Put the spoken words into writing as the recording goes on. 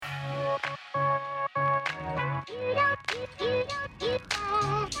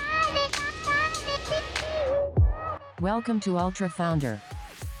Welcome to Ultra Founder,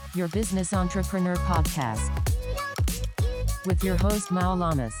 your business entrepreneur podcast, with your host Mao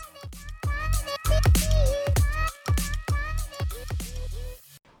Lamas.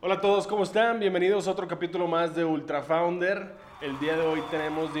 Hola a todos, ¿cómo están? Bienvenidos a otro capítulo más de Ultra Founder. El día de hoy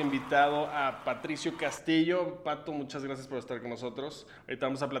tenemos de invitado a Patricio Castillo. Pato, muchas gracias por estar con nosotros. Ahorita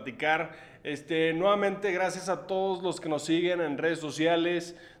vamos a platicar. Nuevamente, gracias a todos los que nos siguen en redes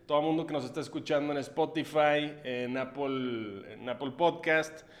sociales, todo el mundo que nos está escuchando en Spotify, en Apple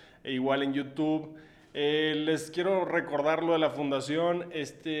Podcast, e igual en YouTube. Les quiero recordar lo de la fundación.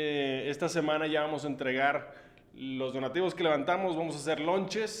 Esta semana ya vamos a entregar los donativos que levantamos. Vamos a hacer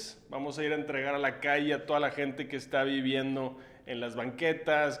lunches, vamos a ir a entregar a la calle a toda la gente que está viviendo en las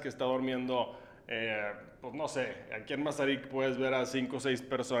banquetas, que está durmiendo, pues no sé, aquí en Mazarik puedes ver a 5 o 6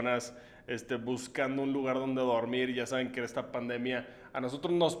 personas buscando un lugar donde dormir. Ya saben que esta pandemia a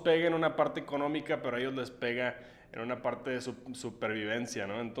nosotros nos pega en una parte económica, pero a ellos les pega en una parte de su supervivencia,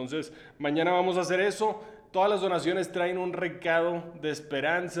 ¿no? Entonces, mañana vamos a hacer eso. Todas las donaciones traen un recado de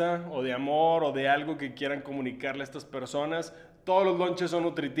esperanza o de amor o de algo que quieran comunicarle a estas personas. Todos los lunches son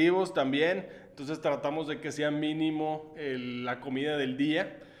nutritivos también, entonces tratamos de que sea mínimo la comida del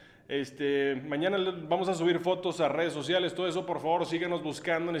día. Mañana vamos a subir fotos a redes sociales, todo eso, por favor, síganos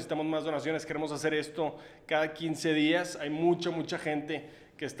buscando. Necesitamos más donaciones, queremos hacer esto cada 15 días. Hay mucha gente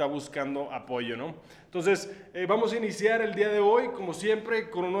que está buscando apoyo, ¿no? Entonces, vamos a iniciar el día de hoy, como siempre,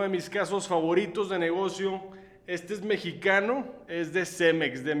 con uno de mis casos favoritos de negocio. Este es mexicano, es de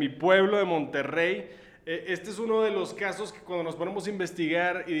Cemex, de mi pueblo, de Monterrey. Este es uno de los casos que cuando nos ponemos a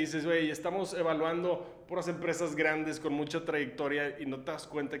investigar y dices, oye, estamos evaluando puras empresas grandes con mucha trayectoria y no te das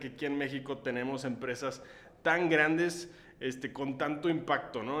cuenta que aquí en México tenemos empresas tan grandes, con tanto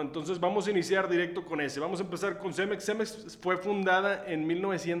impacto, ¿no? Entonces vamos a iniciar directo con ese. Vamos a empezar con Cemex. Cemex fue fundada en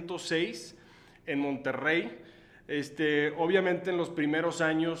 1906 en Monterrey. Obviamente en los primeros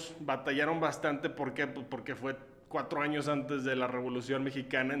años batallaron bastante. ¿Por qué? Pues porque fue 4 años antes de la Revolución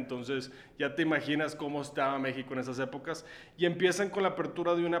Mexicana, entonces ya te imaginas cómo estaba México en esas épocas, y empiezan con la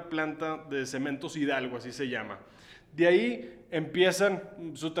apertura de una planta de Cementos Hidalgo, así se llama. De ahí empiezan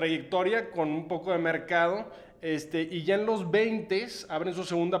su trayectoria con un poco de mercado, y ya en los 20s abren su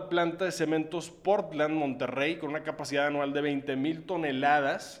segunda planta de Cementos Portland, Monterrey, con una capacidad anual de 20,000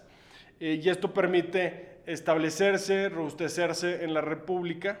 toneladas, y esto permite establecerse, robustecerse en la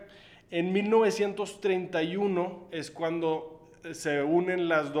República. En 1931 es cuando se unen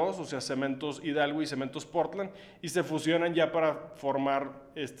las dos, o sea, Cementos Hidalgo y Cementos Portland, y se fusionan ya para formar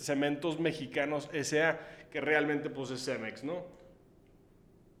Cementos Mexicanos S.A., que realmente pues es Cemex, ¿no?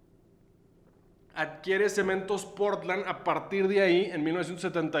 Adquiere Cementos Portland a partir de ahí, en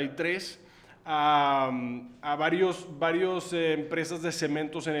 1973, a varios empresas de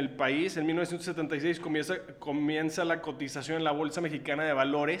cementos en el país. En 1976 comienza la cotización en la Bolsa Mexicana de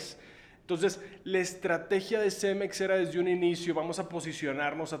Valores. Entonces, la estrategia de Cemex era desde un inicio, vamos a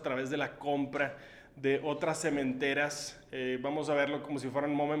posicionarnos a través de la compra de otras cementeras. Vamos a verlo como si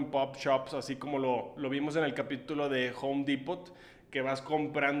fueran mom and pop shops, así como lo vimos en el capítulo de Home Depot, que vas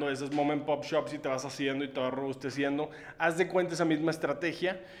comprando esas mom and pop shops y te vas haciendo y te vas robusteciendo. Haz de cuenta esa misma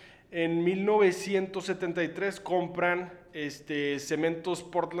estrategia. En 1973 compran Cementos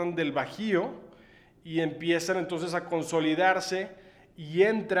Portland del Bajío y empiezan entonces a consolidarse. Y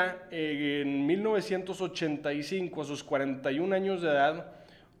entra en 1985, a sus 41 años de edad,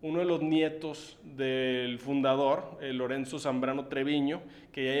 uno de los nietos del fundador, Lorenzo Zambrano Treviño,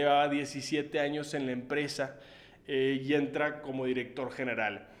 que ya llevaba 17 años en la empresa, y entra como director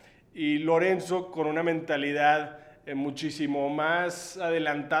general. Y Lorenzo, con una mentalidad muchísimo más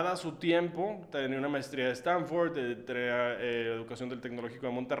adelantada a su tiempo, tenía una maestría de Stanford, educación del Tecnológico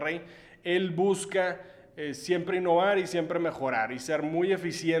de Monterrey, él busca siempre innovar y siempre mejorar y ser muy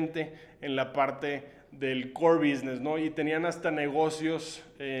eficiente en la parte del core business, ¿no? Y tenían hasta negocios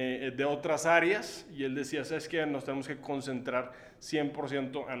de otras áreas, y él decía, ¿sabes qué? Nos tenemos que concentrar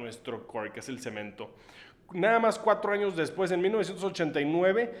 100% a nuestro core, que es el cemento. Nada más 4 años después, en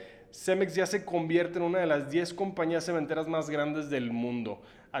 1989, Cemex ya se convierte en una de las 10 compañías cementeras más grandes del mundo.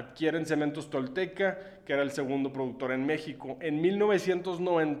 Adquieren Cementos Tolteca, que era el segundo productor en México. En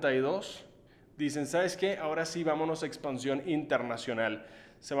 1992 dicen, ¿sabes qué? Ahora sí, vámonos a expansión internacional.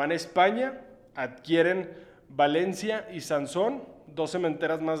 Se van a España, adquieren Valencia y Sansón, 2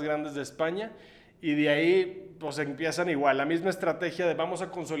 cementeras más grandes de España, y de ahí pues empiezan igual, la misma estrategia de vamos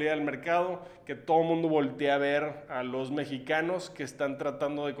a consolidar el mercado, que todo el mundo voltee a ver a los mexicanos que están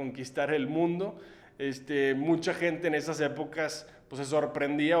tratando de conquistar el mundo. Mucha gente en esas épocas pues se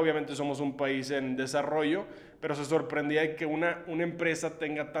sorprendía, obviamente somos un país en desarrollo, pero se sorprendía de que una empresa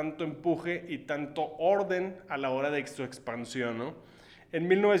tenga tanto empuje y tanto orden a la hora de su expansión, ¿no? En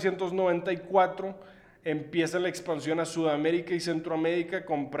 1994 empieza la expansión a Sudamérica y Centroamérica,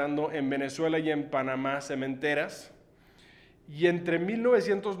 comprando en Venezuela y en Panamá cementeras. Y entre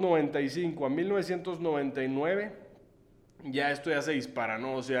 1995 a 1999, ya esto ya se dispara,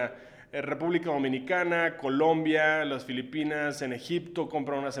 ¿no? O sea, República Dominicana, Colombia, las Filipinas, en Egipto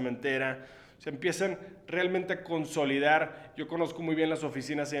compran una cementera. Se empiezan realmente a consolidar. Yo conozco muy bien las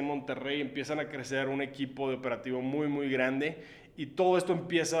oficinas en Monterrey, empiezan a crecer un equipo de operativo muy, muy grande y todo esto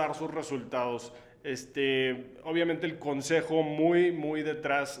empieza a dar sus resultados. Obviamente el consejo muy, muy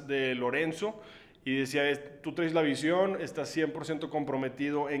detrás de Lorenzo y decía, tú traes la visión, estás 100%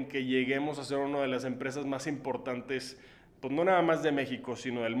 comprometido en que lleguemos a ser una de las empresas más importantes, pues no nada más de México,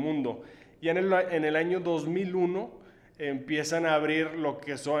 sino del mundo. Y en el año 2001 empiezan a abrir lo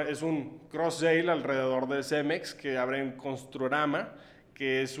que es un cross-sale alrededor de Cemex, que abren Construrama,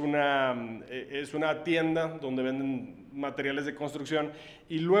 que es una tienda donde venden materiales de construcción,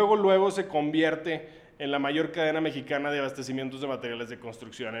 y luego se convierte en la mayor cadena mexicana de abastecimientos de materiales de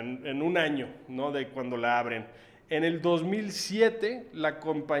construcción, en un año, ¿no?, de cuando la abren. En el 2007, la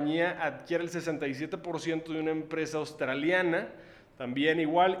compañía adquiere el 67% de una empresa australiana, también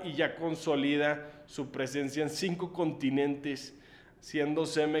igual, y ya consolida su presencia en 5 continentes, siendo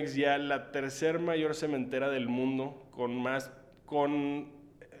Cemex ya la tercer mayor cementera del mundo, con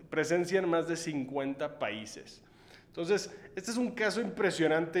presencia en más de 50 países. Entonces, este es un caso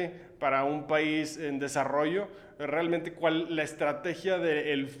impresionante para un país en desarrollo. Realmente, la estrategia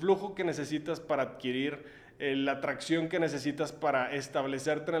del flujo que necesitas para adquirir, la atracción que necesitas para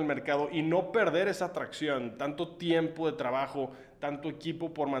establecerte en el mercado y no perder esa atracción, tanto tiempo de trabajo, tanto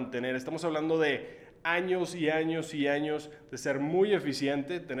equipo por mantener. Estamos hablando de años y años y años de ser muy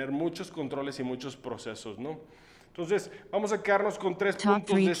eficiente, tener muchos controles y muchos procesos, ¿no? Entonces, vamos a quedarnos con 3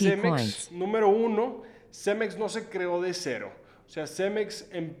 puntos de Cemex. Número 1, Cemex no se creó de cero. O sea, Cemex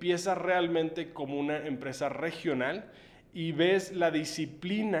empieza realmente como una empresa regional y ves la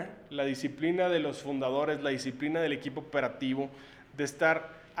disciplina de los fundadores, la disciplina del equipo operativo, de estar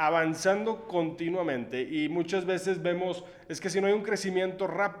avanzando continuamente. Y muchas veces vemos, es que si no hay un crecimiento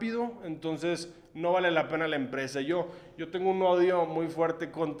rápido, entonces no vale la pena la empresa. Yo tengo un odio muy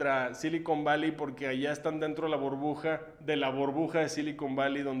fuerte contra Silicon Valley porque allá están dentro de la burbuja de Silicon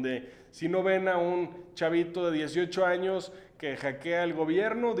Valley, donde si no ven a un chavito de 18 años que hackea el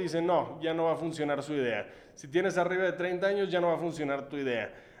gobierno, dicen no, ya no va a funcionar su idea. Si tienes arriba de 30 años, ya no va a funcionar tu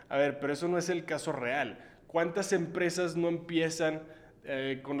idea. A ver, pero eso no es el caso real. ¿Cuántas empresas no empiezan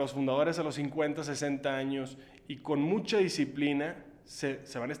con los fundadores a los 50, 60 años y con mucha disciplina se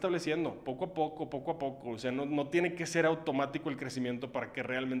van estableciendo poco a poco? O sea, no tiene que ser automático el crecimiento para que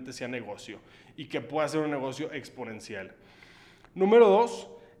realmente sea negocio y que pueda ser un negocio exponencial. Número 2,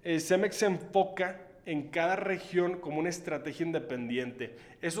 Cemex se enfoca en cada región como una estrategia independiente.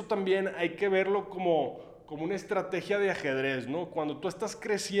 Eso también hay que verlo como una estrategia de ajedrez, ¿no? Cuando tú estás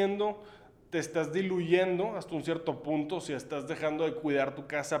creciendo, te estás diluyendo hasta un cierto punto, si estás dejando de cuidar tu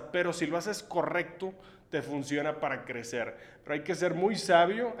casa, pero si lo haces correcto, te funciona para crecer. Pero hay que ser muy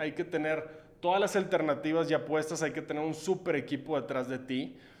sabio, hay que tener todas las alternativas ya puestas, hay que tener un súper equipo detrás de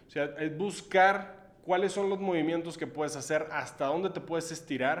ti. O sea, es buscar cuáles son los movimientos que puedes hacer, hasta dónde te puedes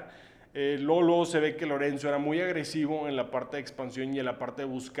estirar. Luego se ve que Lorenzo era muy agresivo en la parte de expansión y en la parte de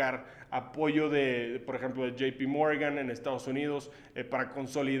buscar apoyo por ejemplo, de JP Morgan en Estados Unidos para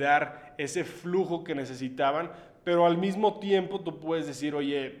consolidar ese flujo que necesitaban, pero al mismo tiempo tú puedes decir,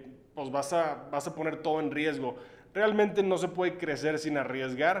 oye, pues vas a poner todo en riesgo. Realmente no se puede crecer sin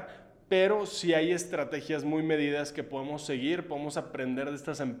arriesgar, pero sí hay estrategias muy medidas que podemos seguir, podemos aprender de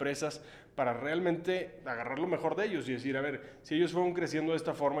estas empresas para realmente agarrar lo mejor de ellos y decir, a ver, si ellos fueron creciendo de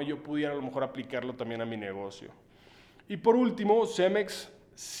esta forma, yo pudiera a lo mejor aplicarlo también a mi negocio. Y por último, Cemex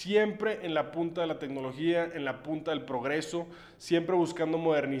siempre en la punta de la tecnología, en la punta del progreso, siempre buscando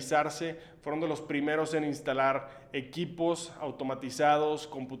modernizarse. Fueron de los primeros en instalar equipos automatizados,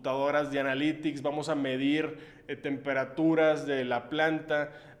 computadoras de analytics. Vamos a medir temperaturas de la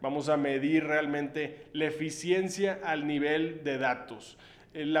planta, vamos a medir realmente la eficiencia al nivel de datos.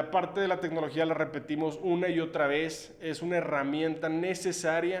 La parte de la tecnología la repetimos una y otra vez, es una herramienta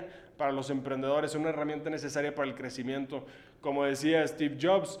necesaria para los emprendedores, es una herramienta necesaria para el crecimiento. Como decía Steve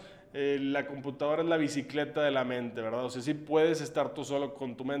Jobs, la computadora es la bicicleta de la mente, ¿verdad? O sea, sí puedes estar tú solo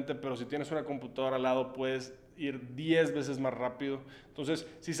con tu mente, pero si tienes una computadora al lado puedes ir 10 veces más rápido. Entonces,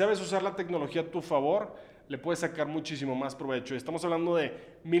 si sabes usar la tecnología a tu favor, le puedes sacar muchísimo más provecho. Estamos hablando de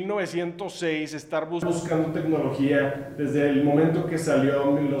 1906, estar buscando tecnología desde el momento que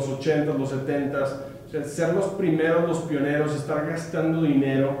salió, en los 80s, los 70s, o sea, ser los primeros, los pioneros, estar gastando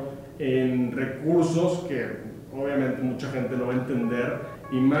dinero en recursos que obviamente mucha gente no va a entender,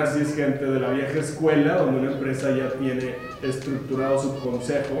 y más si es gente de la vieja escuela, donde una empresa ya tiene estructurado su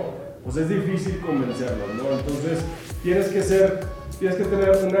consejo, pues es difícil convencerlos, ¿no? Entonces tienes que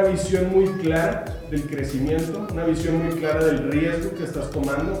tener una visión muy clara del crecimiento, una visión muy clara del riesgo que estás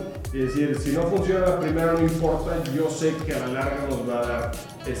tomando, y decir, si no funciona la primera, no importa, yo sé que a la larga nos va a dar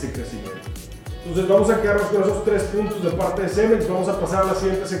ese crecimiento. Entonces vamos a quedarnos con esos 3 puntos de parte de Cemex. Vamos a pasar a la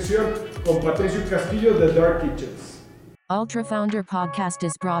siguiente sección con Patricio Castillo de Dark Kitchens. Ultra Founder Podcast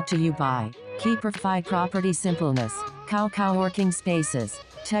is brought to you by Keeperfy Property Simpleness, Cow Working Spaces,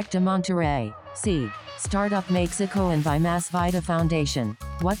 Tech de Monterrey, Seed, Startup Mexico, and by Mass Vita Foundation.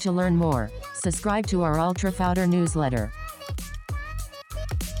 What to learn more? Subscribe to our Ultra Founder newsletter.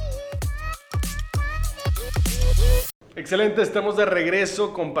 Excelente, estamos de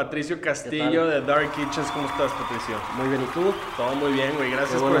regreso con Patricio Castillo de Dark Kitchens. ¿Cómo estás, Patricio? Muy bien, ¿y tú? Todo muy bien, güey.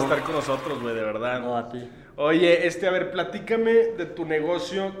 Gracias por estar con nosotros, güey, de verdad. No, a ti. Oye, a ver, platícame de tu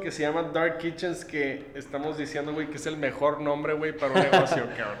negocio que se llama Dark Kitchens, que estamos diciendo, güey, que es el mejor nombre, güey, para un negocio,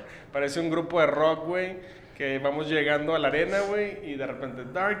 cabrón. Parece un grupo de rock, güey, que vamos llegando a la arena, güey, y de repente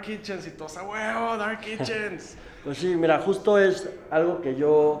Dark Kitchens y todos a huevo, Dark Kitchens. Pues sí, mira, justo es algo que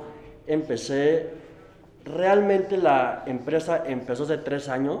yo empecé. Realmente la empresa empezó hace 3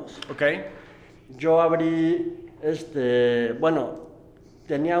 años. Ok. Yo abrí, bueno,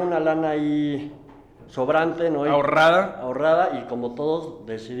 tenía una lana ahí sobrante, ¿no? Ahorrada, y como todos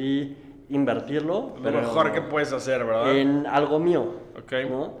decidí invertirlo. Lo mejor que puedes hacer, ¿verdad? En algo mío. Ok.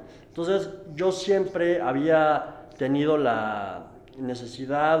 ¿No? Entonces, yo siempre había tenido la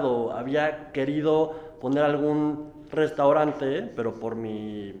necesidad o había querido poner algún restaurante, pero por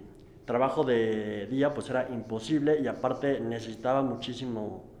mi trabajo de día pues era imposible, y aparte necesitaba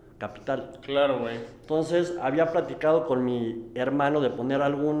muchísimo capital. Claro, güey. Entonces había platicado con mi hermano de poner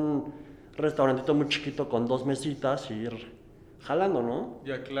algún restaurantito muy chiquito con 2 mesitas y ir jalando, ¿no?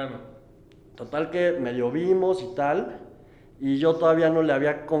 Ya, claro. Total que medio vimos y tal, y yo todavía no le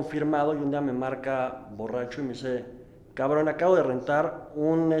había confirmado, y un día me marca borracho y me dice, cabrón, acabo de rentar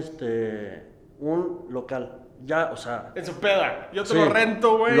un local. Ya, o sea... En su peda. Yo te lo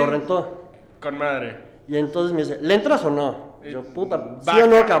rento, güey. Lo rentó. Con madre. Y entonces me dice, ¿le entras o no? Yo, puta, ¿sí va, o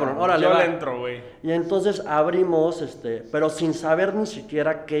no, cabrón? Órale, yo va. le entro, güey. Y entonces abrimos, pero sin saber ni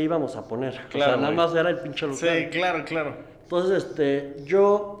siquiera qué íbamos a poner. Claro, o sea, nada güey. más era el pinche local. Sí, claro, claro. Entonces,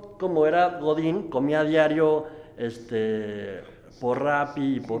 yo, como era godín, comía a diario, por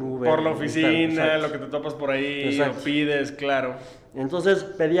Rappi y por Uber. Por la oficina, Exacto. lo que te topas por ahí, Exacto. lo pides, claro. Entonces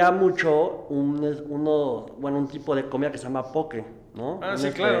pedía mucho un tipo de comida que se llama poke, ¿no?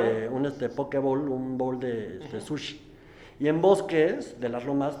 Claro. Un poke bowl, un bowl de sushi. Y en Bosques de las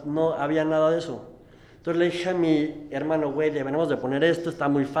Lomas no había nada de eso. Entonces le dije a mi hermano, güey, deberíamos de poner esto, está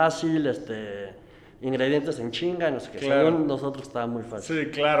muy fácil, ingredientes en chinga, no sé qué. Claro. Según nosotros estaba muy fácil.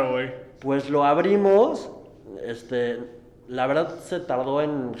 Sí, claro, güey. Pues lo abrimos, la verdad se tardó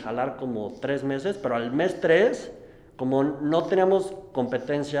en jalar como 3 meses, pero al mes 3, como no teníamos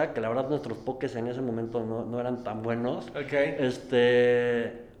competencia, que la verdad nuestros pokés en ese momento no eran tan buenos, Ok.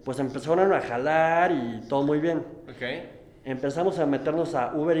 pues empezaron a jalar y todo muy bien. Ok. Empezamos a meternos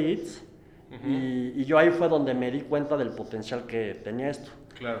a Uber Eats, y yo ahí fue donde me di cuenta del potencial que tenía esto.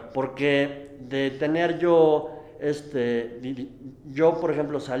 Claro. Porque de tener yo, yo por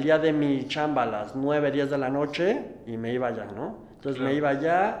ejemplo salía de mi chamba a las 9, 10 de la noche y me iba allá, ¿no? Entonces Claro. me iba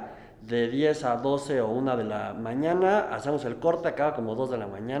allá de 10 a 12 o 1 de la mañana, hacemos el corte, acaba como 2 de la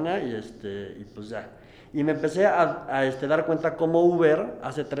mañana y pues ya. Y me empecé a dar cuenta cómo Uber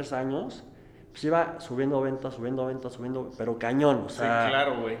hace 3 años pues iba subiendo ventas, pero cañón, o sea... Sí,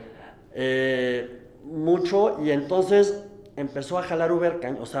 claro, güey. Mucho, y entonces empezó a jalar Uber,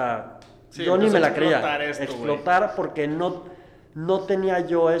 o sea, Sí, yo ni empezó me a la creía. explotar esto, Explotar porque no tenía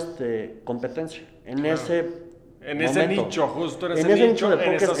yo competencia en Claro. ese En ese momento. nicho, justo en En ese ese nicho, nicho de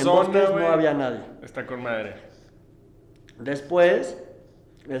en pokés, esa en zona, Bosques güey. no había nadie. Está con madre. Después,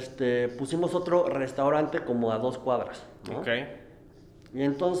 pusimos otro restaurante como a 2 cuadras, ¿no? Ok. Y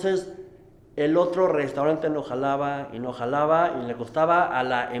entonces el otro restaurante no jalaba y le costaba a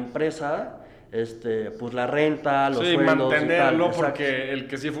la empresa pues la renta, los Sí, sueldos y mantenerlo, tal. porque el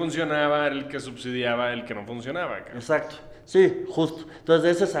que sí funcionaba era el que subsidiaba el que no funcionaba, cabrón. Exacto, sí, justo. Entonces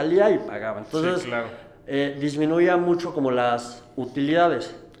de ese salía y pagaba. Entonces Sí, claro. Disminuía mucho como las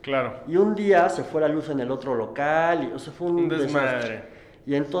utilidades. Claro. Y un día se fue la luz en el otro local y fue un Un desmadre. desastre.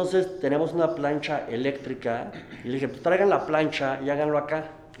 Y entonces tenemos una plancha eléctrica y le dije, pues traigan la plancha y háganlo acá.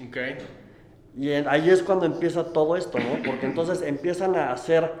 Ok. Y ahí es cuando empieza todo esto, ¿no? Porque entonces empiezan a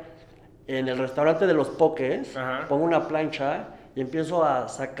hacer en el restaurante de los Pokés, Ajá. pongo una plancha y empiezo a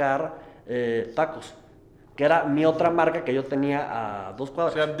sacar tacos, que era mi otra marca que yo tenía a 2 O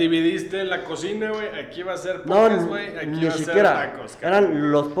cuadras. sea, dividiste la cocina, güey. Aquí va a ser No, pokés, güey. Aquí ni va a siquiera. ser tacos, cabrón.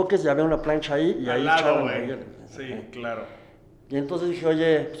 Eran los Pokés y había una plancha ahí y ahí Al lado, echaban güey. ahí. Sí, claro. Y entonces dije,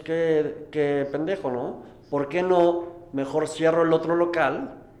 oye, pues qué pendejo, ¿no? ¿Por qué no mejor cierro el otro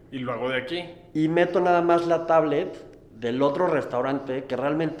local Y lo hago de aquí. y meto nada más la tablet del otro restaurante que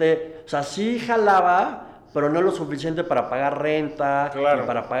realmente, o sea, sí jalaba, pero no lo suficiente para pagar renta, Claro. y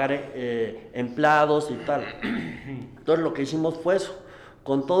para pagar empleados y tal. Entonces lo que hicimos fue eso.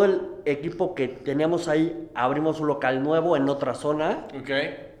 Con todo el equipo que teníamos ahí, abrimos un local nuevo en otra zona, Ok.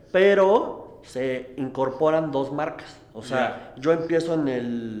 pero se incorporan 2 marcas. O sea, yo empiezo en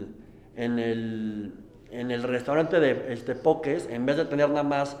el restaurante de Pokés, en vez de tener nada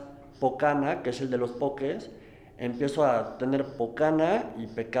más Pocana, que es el de los Pokés, empiezo a tener Pocana y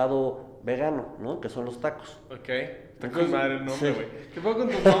Pecado Vegano, ¿no? Que son los tacos. Ok. Está con Entonces, madre el nombre, sí. güey. ¿Qué fue con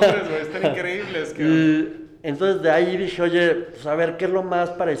tus nombres, güey? Están increíbles, cabrón. Y entonces de ahí dije, oye, pues a ver, ¿qué es lo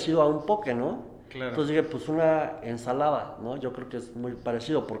más parecido a un poke, no? Claro. Entonces dije, pues una ensalada, ¿no? Yo creo que es muy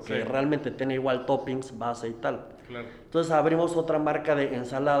parecido porque Sí. realmente tiene igual toppings, base y tal. Claro. Entonces abrimos otra marca de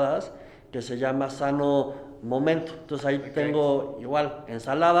ensaladas que se llama Sano Momento. Entonces ahí Ok. tengo igual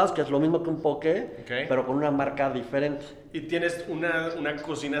ensaladas, que es lo mismo que un poke, Ok. pero con una marca diferente. Y tienes una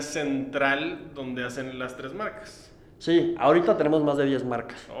cocina central donde hacen las 3 marcas. Sí, ahorita tenemos más de 10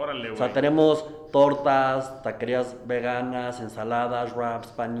 marcas. Órale, güey. O sea, tenemos tortas, taquerías veganas, ensaladas, wraps,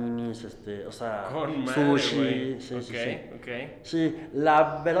 paninis, o sea, Con madre, sushi. güey. Sí, Ok, sí, sí. ok. Sí,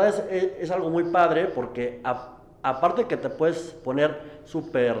 la verdad es algo muy padre porque aparte que te puedes poner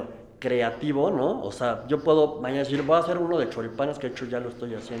súper creativo, ¿no? O sea, yo puedo mañana decir, voy a hacer uno de choripanes, que de hecho ya lo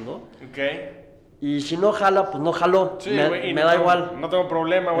estoy haciendo. Ok. Y si no jala, pues no jaló. Sí, me güey. y me no da tengo- igual. No tengo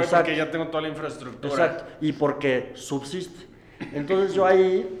problema, güey, Exacto. porque ya tengo toda la infraestructura. Exacto, y porque subsiste. Entonces yo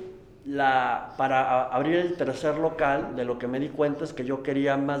ahí, para abrir el tercer local, de lo que me di cuenta es que yo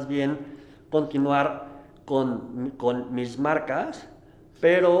quería más bien continuar con mis marcas,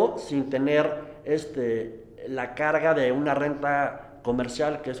 pero sin tener la carga de una renta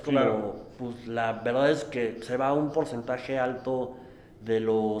comercial, que es como, Claro. pues la verdad es que se va un porcentaje alto de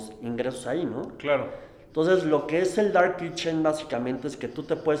los ingresos ahí, ¿no? Claro. Entonces, lo que es el Dark Kitchen básicamente es que tú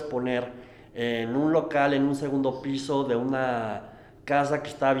te puedes poner en un local, en un segundo piso de una casa que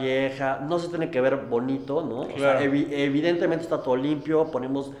está vieja, no se tiene que ver bonito, ¿no? Claro. O sea, evidentemente está todo limpio,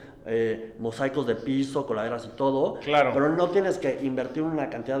 ponemos mosaicos de piso, coladeras y todo, Claro. pero no tienes que invertir una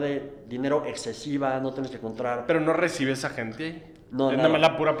cantidad de dinero excesiva, no tienes que encontrar... Pero no recibes a gente ahí. No, es nada. nada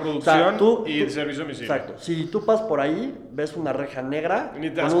más la pura O producción sea, y el servicio a domicilio. Exacto. Si tú pasas por ahí, ves una reja negra Ni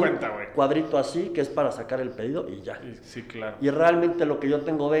te con das un cuenta, güey. cuadrito así que es para sacar el pedido y ya. Sí, claro. Y realmente lo que yo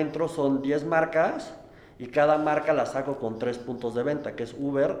tengo dentro son 10 marcas y cada marca la saco con 3 puntos de venta, que es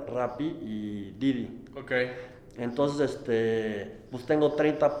Uber, Rappi y Didi. Ok. Entonces, pues tengo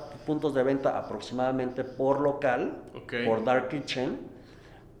 30 puntos de venta aproximadamente por local, Ok. por Dark Kitchen.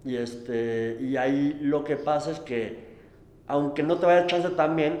 Y ahí lo que pasa es que aunque no te vaya chance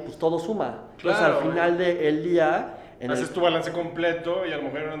también, pues todo suma. Entonces Claro, al final del día... Haces tu balance completo y a lo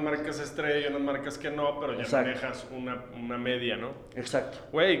mejor unas marcas estrella y unas marcas que no, pero ya Exacto. manejas una media, ¿no? Exacto.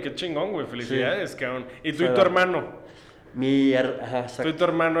 Güey, qué chingón, güey. Felicidades, cabrón. Y tú Sí, y tu va. hermano. Ajá, Tú exacto. y tu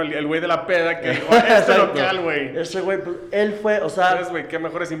hermano, el güey de la peda que dijo, este Exacto. local, güey. Ese güey, pues, él fue, o sea... ¿Sabes, güey? Qué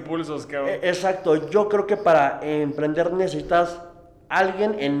mejores impulsos, cabrón. Exacto, yo creo que para emprender necesitas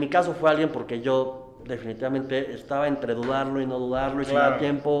alguien, en mi caso fue alguien porque yo definitivamente estaba entre dudarlo y no dudarlo y se Claro. da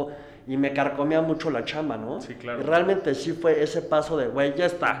tiempo y me carcomía mucho la chamba, ¿no? Sí, claro. Y realmente sí fue ese paso de, güey, ya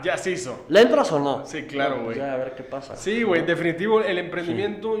está. Ya se hizo. ¿Le entras o no? Sí, claro, No, pues güey. ya a ver qué pasa. Sí, güey, definitivo. El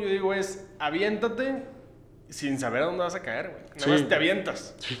emprendimiento, yo digo, es aviéntate sin saber a dónde vas a caer, güey. Nada Sí. más te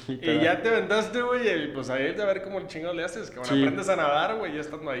avientas. Sí, Y literal. ya te aventaste, güey, y pues ahí a ver cómo el chingado le haces, cabrón. Sí. Aprendes a nadar, güey, ya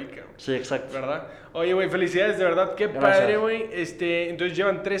estando ahí, cabrón. Sí, exacto. ¿Verdad? Oye, güey, felicidades, de verdad, qué Gracias. padre, güey. Entonces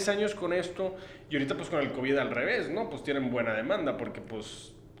llevan 3 años con esto y ahorita pues con el COVID al revés, ¿no? Pues tienen buena demanda porque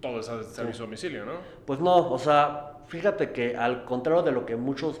pues todo es a servicio a domicilio, ¿no? Pues no, o sea, fíjate que al contrario de lo que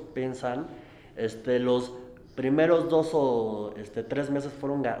muchos piensan, los primeros 2 o 3 meses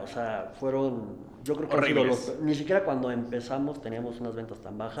fueron, yo creo que han sido Horribles. ni siquiera cuando empezamos teníamos unas ventas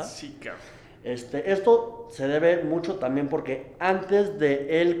tan bajas. Sí, cabrón. Esto se debe mucho también porque antes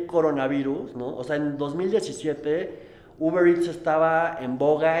del coronavirus, ¿no? O sea, en 2017 Uber Eats estaba en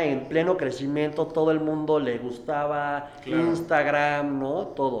boga, en pleno crecimiento, todo el mundo le gustaba, Claro. Instagram, ¿no?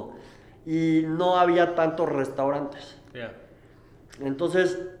 Todo. Y no había tantos restaurantes. Ya.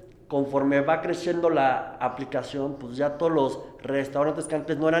 Entonces, conforme va creciendo la aplicación, pues ya todos los restaurantes que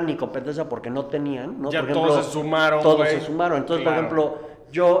antes no eran ni competencia porque no tenían, ¿no? Ya Por todos se sumaron, Todos güey. se sumaron. Entonces, Claro. por ejemplo,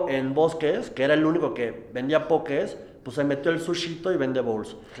 yo en Bosques, que era el único que vendía pokés, pues se metió el Sushito y vende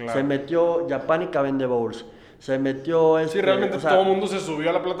bowls. Claro. Se metió Japanica, vende bowls. Se metió Sí, realmente o sea, todo el mundo se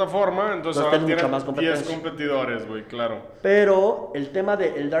subió a la plataforma, entonces Entonces ahora tienes mucha tienen más 10 competencia. competidores, güey, claro. Pero el tema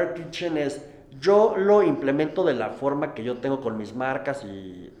del Dark Kitchen es, yo lo implemento de la forma que yo tengo con mis marcas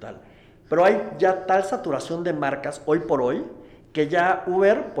y tal. Pero hay ya tal saturación de marcas hoy por hoy que ya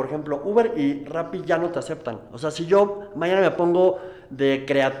Uber, por ejemplo, Uber y Rappi ya no te aceptan. O sea, si yo mañana me pongo de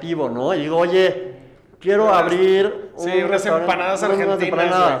creativo, ¿no? Y digo, oye, quiero abrir Sí, unas restaurante, empanadas unas argentinas,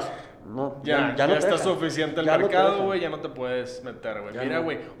 empanadas. güey. No, Ya no te está dejan. suficiente el Ya no te mercado, dejan. güey, ya no te puedes meter, güey. Ya Mira, no.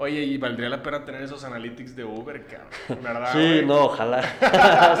 güey, oye, y valdría la pena tener esos analytics de Uber, cabrón, ¿verdad, Sí, güey? no, ojalá.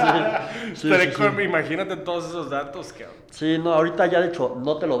 sí, Estaría sí, sí. con- Imagínate todos esos datos, cabrón. Sí, no, ahorita ya de hecho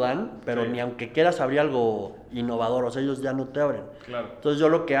no te lo dan, pero Sí. ni aunque quieras abrir algo innovador, o sea, ellos ya no te abren. Claro. Entonces yo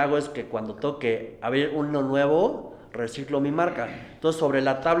lo que hago es que cuando tengo que abrir uno nuevo, reciclo mi marca. Entonces sobre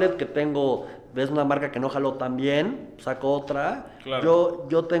la tablet que tengo, ves una marca que no jaló tan bien, saco otra. Claro.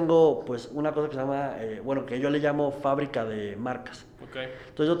 Yo tengo pues una cosa que se llama, bueno, que yo le llamo fábrica de marcas. Ok.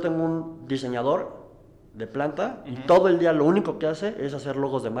 Entonces yo tengo un diseñador de planta y todo el día lo único que hace es hacer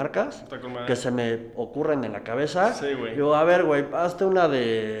logos de marcas Está con madre. que se me ocurren en la cabeza. Sí, güey. Digo, a ver, güey, hazte una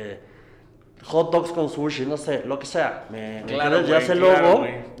de hot dogs con sushi, no sé, lo que sea. Claro, ya güey, hace el claro, logo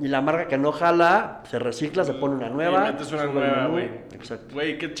güey. y la marca que no jala se recicla, se pone una nueva. Y metes una sube el nueva, menú. güey. Exacto.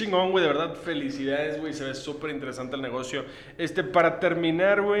 Güey, qué chingón, güey, de verdad, felicidades, güey, se ve súper interesante el negocio. Para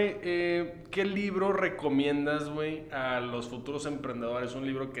terminar, güey, ¿qué libro recomiendas, güey, a los futuros emprendedores? Un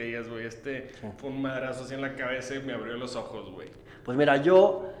libro que digas, güey, fue un madrazo así en la cabeza y me abrió los ojos, güey. Pues mira,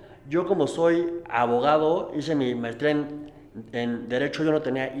 yo como soy abogado, hice mi maestría en Derecho, yo no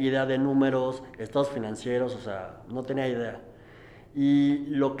tenía idea de números, estados financieros, o sea, no tenía idea. Y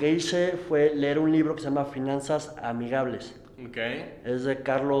lo que hice fue leer un libro que se llama Finanzas Amigables. Ok, Es de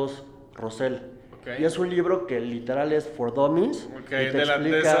Carlos Rosell. Ok. Y es un libro que literal es for dummies. ok, y te de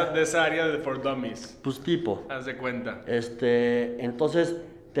explica, esa área de For Dummies, pues tipo. haz de cuenta. Entonces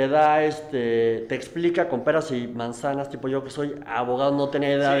te da, te explica con peras y manzanas, tipo yo que soy abogado, no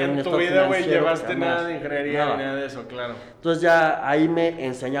tenía idea Sí, de un en tu estado vida, güey, financiero, llevaste jamás, nada de ingeniería nada. ni nada de eso, claro. Entonces ya ahí me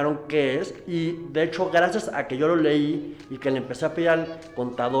enseñaron qué es y de hecho gracias a que yo lo leí y que le empecé a pedir al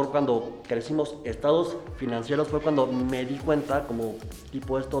contador cuando crecimos estados financieros fue cuando me di cuenta como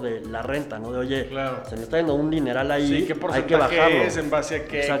tipo esto de la renta, ¿no? De oye, Claro. se me está yendo un dineral ahí, Sí, ¿qué hay que porcentaje bajarlo. es? ¿En base a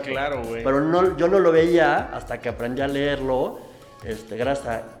qué? Exacto. Claro, güey. Pero no, yo no lo veía hasta que aprendí a leerlo. Gracias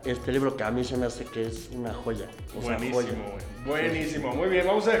a este libro que a mí se me hace que es una joya. O sea, Buenísimo, joya. güey. Buenísimo. Muy bien,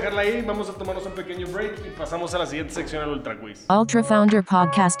 vamos a dejarla ahí, vamos a tomarnos un pequeño break y pasamos a la siguiente sección del Ultra Quiz. Ultra Founder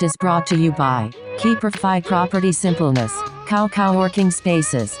Podcast is brought to you by Keeperfy Property Simpleness, Cow Working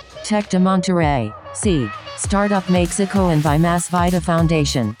Spaces, Tech de Monterrey, Seed, Startup Mexico, and by Mass Vita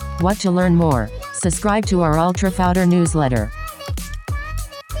Foundation. What to learn more? Subscribe to our Ultra Founder newsletter.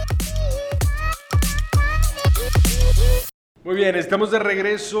 Muy bien, estamos de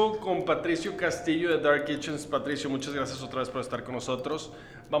regreso con Patricio Castillo de Dark Kitchens. Patricio, muchas gracias otra vez por estar con nosotros.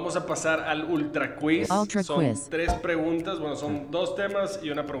 Vamos a pasar al Ultra Quiz. Ultra son Quiz. 3 preguntas, bueno, son 2 temas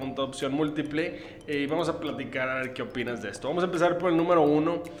y una pregunta de opción múltiple. Y vamos a platicar a ver qué opinas de esto. Vamos a empezar por el número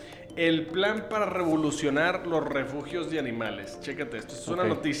 1. El plan para revolucionar los refugios de animales. Chécate esto. Esto es una Ok.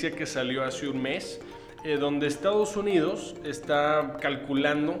 noticia que salió hace un mes. Donde Estados Unidos está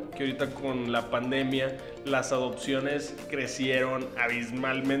calculando que ahorita con la pandemia las adopciones crecieron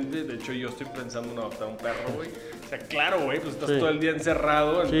abismalmente. De hecho, yo estoy pensando en adoptar un perro, güey. O sea, claro, güey, pues estás Sí. todo el día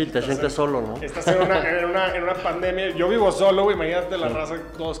encerrado. Sí, te Estás sientes solo, ¿no? Estás en una pandemia. Yo vivo solo, güey. Imagínate la raza,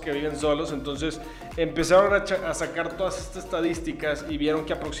 todos que viven solos. Entonces empezaron a sacar todas estas estadísticas y vieron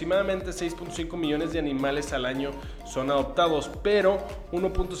que aproximadamente 6.5 millones de animales al año son adoptados, pero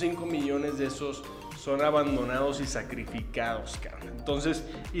 1.5 millones de esos son abandonados y sacrificados, cabrón. Entonces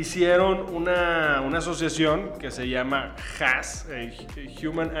hicieron una asociación que se llama HAS,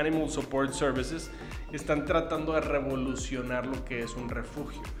 Human Animal Support Services. Están tratando de revolucionar lo que es un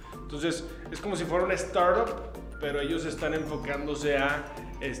refugio. Entonces es como si fuera una startup, pero ellos están enfocándose a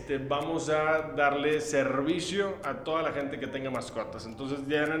vamos a darle servicio a toda la gente que tenga mascotas. Entonces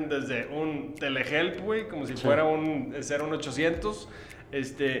vienen desde un telehelp, güey, como si fuera un 0800.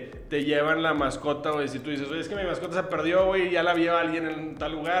 Te llevan la mascota, güey. Si tú dices, oye, es que mi mascota se perdió, güey, ya la vio alguien en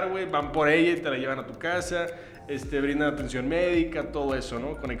tal lugar, güey, van por ella y te la llevan a tu casa. brindan atención médica, todo eso,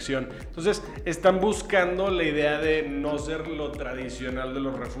 ¿no? Conexión. Entonces, están buscando la idea de no ser lo tradicional de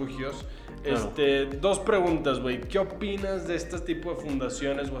los refugios. Claro. 2 preguntas, güey. ¿Qué opinas de este tipo de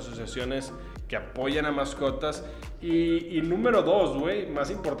fundaciones o asociaciones que apoyan a mascotas? Y número 2, güey, más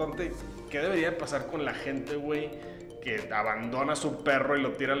importante, ¿qué debería pasar con la gente, güey, que abandona a su perro y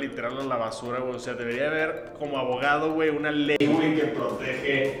lo tira literal a la basura, güey? O sea, debería haber como abogado, güey, una ley, güey, que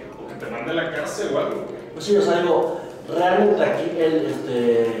protege o que te mande a la cárcel o algo, güey. Pues sí, o sea, digo, realmente aquí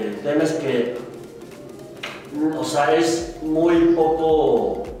el tema es que, o sea, es muy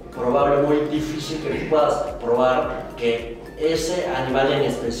poco probable, muy difícil que tú puedas probar que ese animal en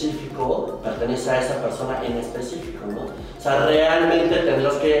específico pertenece a esa persona en específico, ¿no? O sea, realmente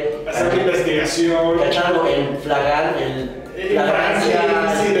tendrás que hacer una investigación, cacharlo en flagrancia.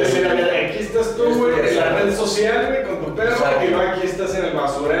 Sí, decir, aquí estás tú, güey, en la red social, güey, con tu perro, exacto. y no aquí estás en el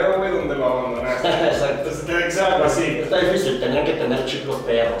basurero, güey, donde lo abandonaste. Exacto. Entonces tiene que ser algo así. Está difícil, tendrían que tener chicos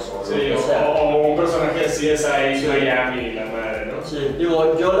perros o Sí, lo que sea. o un personaje de CSI, Sí. Miami, la madre, ¿no? Sí,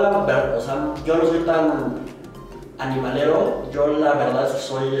 digo, yo la verdad, o sea, yo no soy tan animalero, yo la verdad es que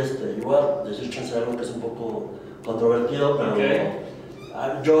soy, igual decir chance algo que es un poco controvertido, pero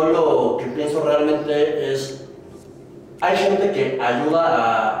yo lo que pienso realmente es, hay gente que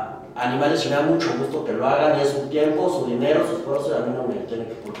ayuda a animales y me da mucho gusto que lo hagan, y es su tiempo, su dinero, su esfuerzo, a mí no me tiene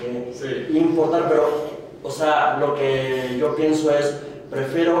por qué importar, pero, o sea, lo que yo pienso es,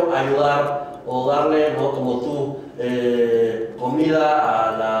 prefiero ayudar o darle, ¿no? Como tú, comida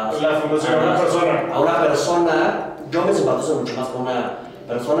a la fundación, a una persona. Yo me simpatizo mucho más con una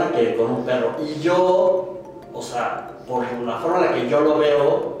persona que con un perro. Y yo, o sea, por la forma en la que yo lo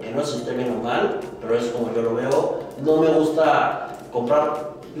veo, que no es si esté bien o mal, pero es como yo lo veo, no me gusta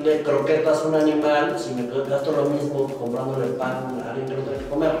comprarle croquetas a un animal si me gasto lo mismo comprándole pan a alguien que no tiene que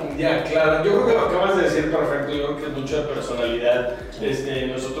comer. Ya, claro. Yo creo que lo acabas de decir perfecto. Yo creo que es mucho de personalidad.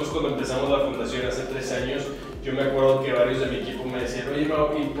 Nosotros cuando empezamos la fundación hace 3 años, yo me acuerdo que varios de mi equipo me decían, oye, Mau,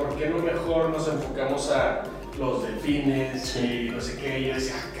 ¿y por qué no mejor nos enfocamos a los delfines y no sé qué? Y yo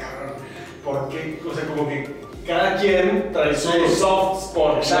decía, cabrón, ¿por qué? O sea, como que cada quien trae su soft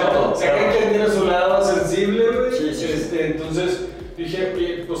spot, exacto. O sea, cada quien tiene su lado sensible, güey. Sí. Entonces dije,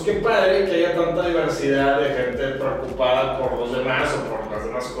 oye, pues qué padre que haya tanta diversidad de gente preocupada por los demás o por las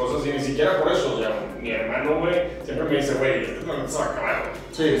demás cosas, y ni siquiera por eso. O sea, mi hermano, güey, siempre me dice, güey, este planeta se va a acabar.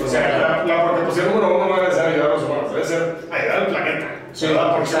 Sí, o sea, la preocupación número 1 no debe ser ayudar a los humanos, debe ser ayudar al planeta,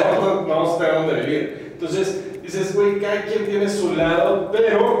 ¿verdad? Porque no vamos a tener dónde vivir. Entonces, dices, güey, cada quien tiene su lado,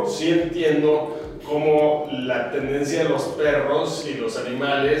 pero sí entiendo como la tendencia de los perros y los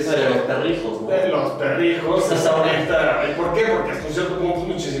animales. De los perrijos, ¿no? De los perrijos es ahorita. ¿Y por qué? Porque hasta un cierto punto es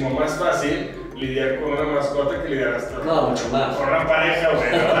muchísimo más fácil lidiar con una mascota que lidiar hasta mucho más. con una pareja,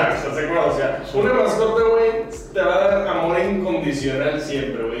 güey, ¿verdad? ¿Estás de acuerdo? O sea, una mascota, güey, te va a dar amor incondicional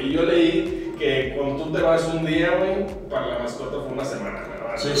siempre, güey. Y yo leí que cuando tú te vas un día, güey, para la mascota fue una semana,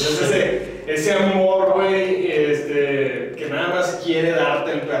 ¿verdad? Entonces, ese amor, güey, que nada más quiere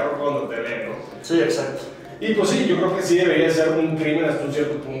darte el perro cuando te ve, ¿no? Sí, exacto. Y pues sí, yo creo que sí debería ser un crimen hasta un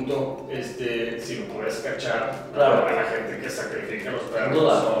cierto punto, si lo puedes cachar, claro, a la gente que sacrifica a los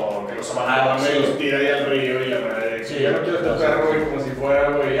perros o que los abandona y los tira ahí al río y la madre. Sí, ya no quiero este perro, güey, como si fuera,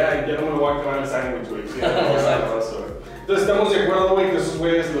 güey, ya no me lo voy a acabar el sándwich, güey. Sí, entonces, ¿estamos de acuerdo, güey, que esos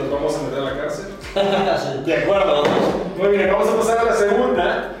güeyes los vamos a meter a la cárcel? Sí. De acuerdo. Muy bien, vamos a pasar a la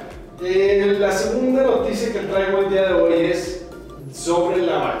segunda. La segunda noticia que traigo el día de hoy es sobre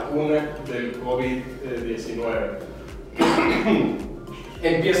la vacuna del COVID-19.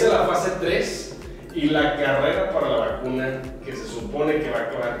 Empieza la fase 3 y la carrera para la vacuna que se supone que va a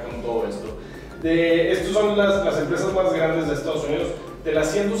acabar con todo esto. Estas son las empresas más grandes de Estados Unidos. De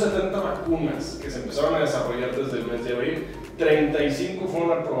las 170 vacunas que se empezaron a desarrollar desde el mes de abril, 35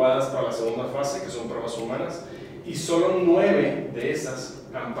 fueron aprobadas para la segunda fase, que son pruebas humanas, y solo 9 de esas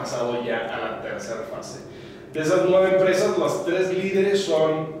han pasado ya a la tercera fase. De esas 9 empresas, las 3 líderes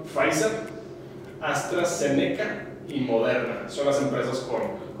son Pfizer, AstraZeneca y Moderna. Son las empresas con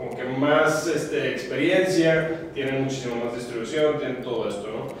como que más experiencia, tienen muchísimo más distribución, tienen todo esto,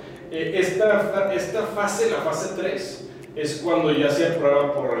 ¿no? Esta fase, la fase 3, es cuando ya se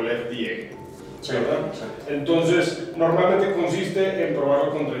aprueba por el FDA. Sí, ¿verdad? Entonces, normalmente consiste en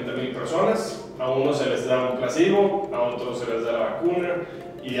probarlo con 30,000 personas. A unos se les da un placebo, a otros se les da la vacuna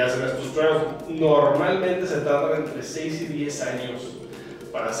y hacen estos trials. Normalmente se tardan entre 6 y 10 años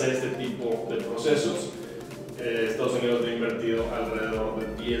para hacer este tipo de procesos. Estados Unidos ha invertido alrededor de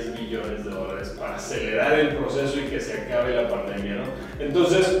 $10 billones para acelerar el proceso y que se acabe la pandemia, ¿no?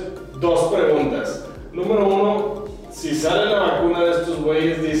 Entonces, 2 preguntas. Número 1, si sale la vacuna de estos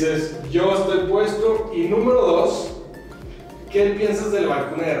güeyes, dices, yo estoy puesto, Y número 2, ¿qué piensas de la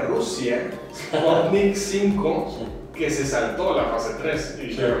vacuna de Rusia, Sputnik 5, que se saltó la fase 3? Y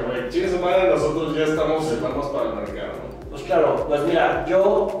dijeron, güey, chingue su madre, nosotros ya vamos para el mercado, ¿no? Pues claro, pues mira,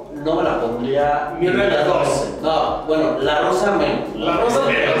 yo no me la pondría ni una de las dos. No, bueno, la rosa menos. La rosa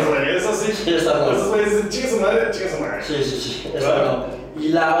menos, güey, eso sí. Sí, esa no. Esos güeyes dicen, chingue su madre, chingue su madre. Sí, esa Claro. no. Y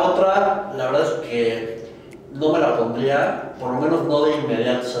la otra, la verdad es que no me la pondría, por lo menos no de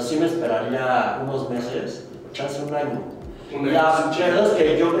inmediato. O sea, sí me esperaría unos meses, chance un año. La verdad es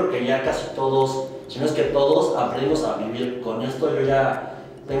que yo creo que ya casi todos, si no es que todos, aprendimos a vivir con esto. Yo ya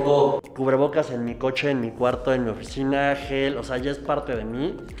tengo cubrebocas en mi coche, en mi cuarto, en mi oficina, gel, o sea, ya es parte de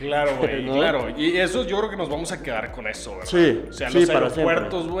mí. Claro, güey, ¿no? claro. Y eso yo creo que nos vamos a quedar con eso, ¿verdad? Sí, O sea, sí, los para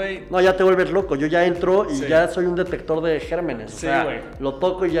aeropuertos, güey. No, ya te vuelves loco, yo ya entro y Sí. ya soy un detector de gérmenes. O Sí, sea, güey. lo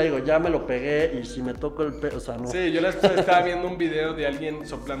toco y ya digo, ya me lo pegué y si me toco el pelo, o sea, no. Sí, yo la vez pasada estaba viendo un video de alguien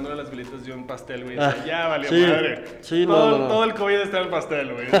soplándole las velitas de un pastel, güey. Y decía, ya valió sí, madre. sí, todo, no. todo el COVID está en el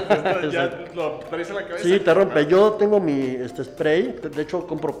pastel, güey. Esto ya lo traes en la cabeza. Sí, te rompe. Yo tengo mi spray, de hecho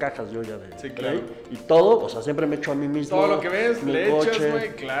compro cajas yo ya de Sí, spray. claro. Y todo, o sea, siempre me echo a mí mismo. Todo lo que ves, mi le echas, coche. güey.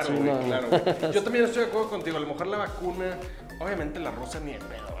 Claro, Sí, güey, no. claro. Güey. Yo también estoy de acuerdo contigo. A lo mejor la vacuna, obviamente la rusa ni de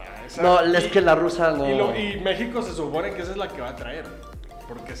pedo, ¿verdad? Esa- No, es y- que la rusa no. Y México se supone que esa es la que va a traer.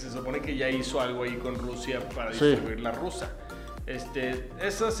 Porque se supone que ya hizo algo ahí con Rusia para Sí. distribuir la rusa.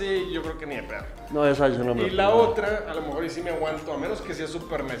 Esa sí, yo creo que ni de pedo. No, esa yo no me Y lo la pongo. otra, a lo mejor y sí me aguanto, a menos que sea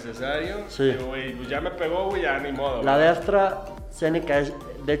súper necesario. Sí. Digo, güey, pues ya me pegó, güey, ya ni modo. La güey. de AstraZeneca es,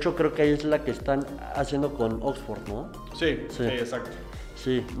 de hecho creo que es la que están haciendo con Oxford, ¿no? Sí, sí, Sí. exacto.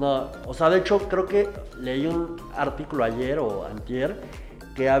 Sí, no, o sea, de hecho creo que leí un artículo ayer o antier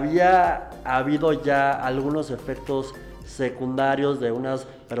que había habido ya algunos efectos secundarios de unas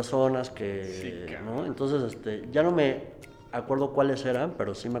personas que, Sí, cabrón. ¿no? Entonces, ya no me acuerdo cuáles eran,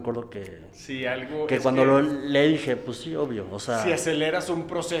 pero sí me acuerdo Sí, algo. que es cuando que lo le dije, pues sí, obvio, o sea, Si aceleras un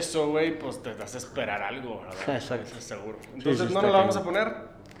proceso, güey, pues te das a esperar algo, ¿verdad? Exacto. Eso es seguro. Entonces, sí, ¿no está nos la vamos a cañón.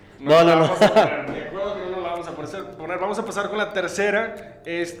 poner? No. la vamos a poner. De acuerdo que no nos la vamos a poner. Vamos a pasar con la tercera.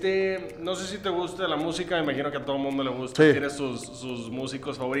 No sé si te gusta la música, me imagino que a todo el mundo le gusta. Sí. Tiene sus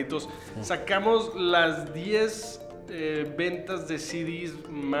músicos favoritos. Sacamos las 10 ventas de CDs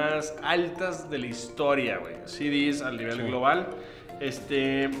más altas de la historia, güey. CDs a nivel global.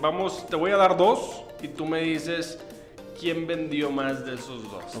 Te voy a dar 2 y tú me dices quién vendió más de esos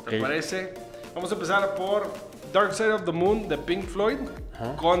 2. Ok. ¿Te parece? Vamos a empezar por Dark Side of the Moon de Pink Floyd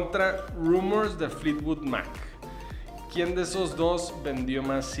contra Rumors de Fleetwood Mac. ¿Quién de esos dos vendió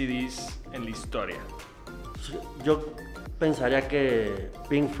más CDs en la historia? yo pensaría que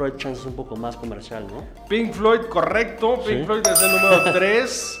Pink Floyd chance es un poco más comercial, ¿no? Pink Floyd, correcto. Pink Sí. Floyd es el número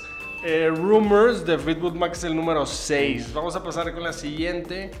 3. Rumors de Fleetwood Mac es el número 6. Vamos a pasar con la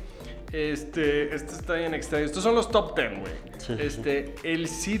siguiente. Este está bien extraño. Estos son los top 10, güey. Sí. El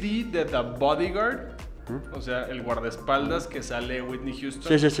CD de The Bodyguard, o sea, el guardaespaldas que sale Whitney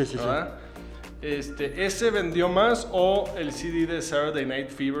Houston. Sí. ¿verdad? ¿Ese vendió más o el CD de Saturday Night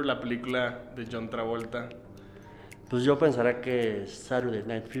Fever, la película de John Travolta? Pues yo pensaría que Saturday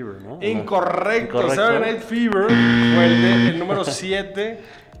Night Fever, ¿no? Incorrecto. Saturday Night Fever fue el número 7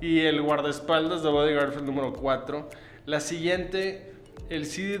 y el guardaespaldas de Bodyguard fue el número 4. La siguiente, el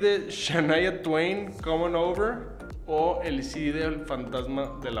CD de Shania Twain, Come On Over, o el CD del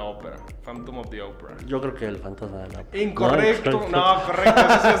Fantasma de la Ópera, Phantom of the Opera. Yo creo que el fantasma de la... Incorrecto. No, correcto,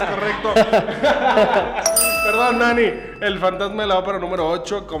 eso sí es correcto. Perdón, Nani. El Fantasma de la Ópera número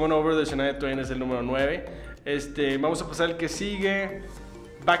 8, Come On Over de Shania Twain es el número 9. Vamos a pasar al que sigue.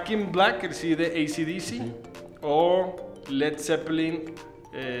 Back in Black, el CD de AC/DC. O Led Zeppelin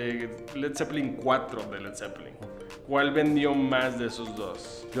 4 de Led Zeppelin. ¿Cuál vendió más de esos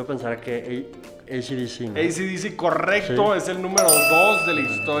dos? Yo pensaría que AC/DC, ¿no? AC/DC, correcto, Sí. es el número 2 de la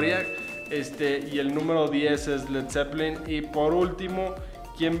historia. Y el número 10 es Led Zeppelin. Y por último,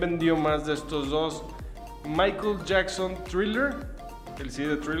 ¿quién vendió más de estos dos? Michael Jackson Thriller, el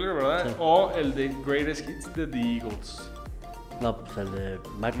CD de Thriller, ¿verdad? Sí. O el de Greatest Hits de The Eagles. No, pues el de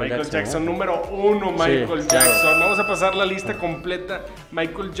Michael Jackson, ¿no? número 1, Michael Sí, Jackson. claro. Vamos a pasar la lista completa.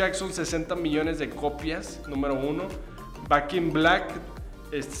 Michael Jackson, 60 millones de copias, número 1. Back in Black,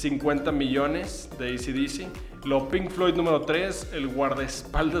 50 millones de AC/DC. Lo Pink Floyd, número 3. El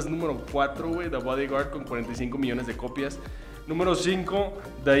guardaespaldas, número 4, güey, The Bodyguard, con 45 millones de copias. Número 5,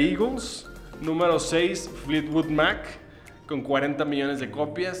 The Eagles. Número 6, Fleetwood Mac, con 40 millones de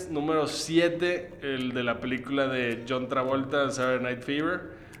copias. Número 7, el de la película de John Travolta, Saturday Night Fever.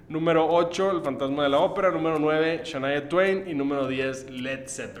 Número 8, El Fantasma de la Ópera. Número 9, Shania Twain. Y número 10, Led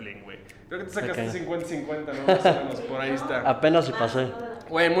Zeppelin, güey. Creo que te sacaste Ok. 50-50, ¿no? Más o menos, por ahí está. Apenas si pasé.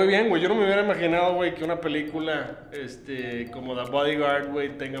 Güey, muy bien, güey. Yo no me hubiera imaginado, güey, que una película como The Bodyguard,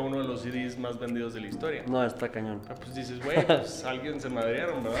 güey, tenga uno de los CDs más vendidos de la historia. No, está cañón. Pues dices, güey, pues alguien se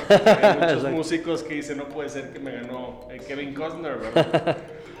madrearon, ¿verdad? Porque hay muchos Exacto. músicos que dicen, no puede ser que me ganó Kevin Costner, ¿verdad?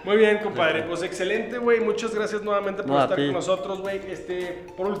 Muy bien, compadre. Pues excelente, güey. Muchas gracias nuevamente por No, a estar ti. con nosotros, güey.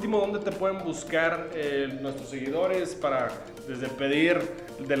 Por último, ¿dónde te pueden buscar nuestros seguidores para desde pedir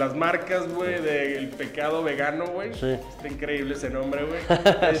de las marcas, güey, del pecado vegano, güey? Sí. Está increíble ese nombre, güey.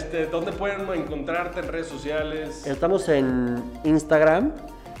 ¿Dónde pueden encontrarte en redes sociales? Estamos en Instagram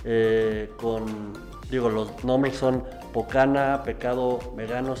los nombres son Pocana, Pecado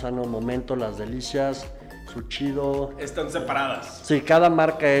Vegano, Sano Momento, Las Delicias, Suchido. Están separadas. Sí, cada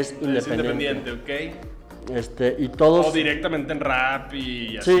marca es Es independiente. independiente, ¿ok? Y todos... O directamente en Rap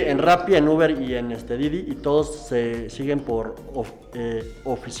y así. Sí, en Rappi, en Uber y en Didi, y todos se siguen por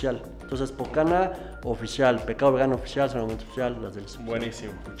oficial. Entonces, Pocana oficial, Pecado Vegano oficial, Sano Momento oficial, Las Delicias.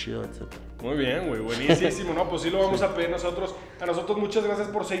 Buenísimo. Suchido, etc. Muy bien, güey, buenísimo. No, pues sí lo vamos a pedir nosotros. A nosotros muchas gracias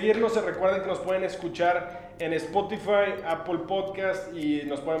por seguirnos. Se recuerden que nos pueden escuchar en Spotify, Apple Podcast y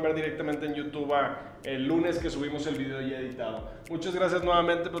nos pueden ver directamente en YouTube el lunes que subimos el video ya editado. Muchas gracias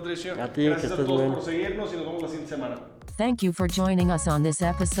nuevamente, Patricio. A ti, gracias que a estés todos bien. por seguirnos y nos vemos la siguiente semana. Thank you for joining us on this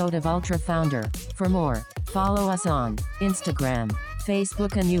episode of Ultra Founder. For more, follow us on Instagram,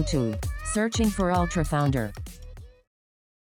 Facebook, and YouTube, searching for Ultra Founder.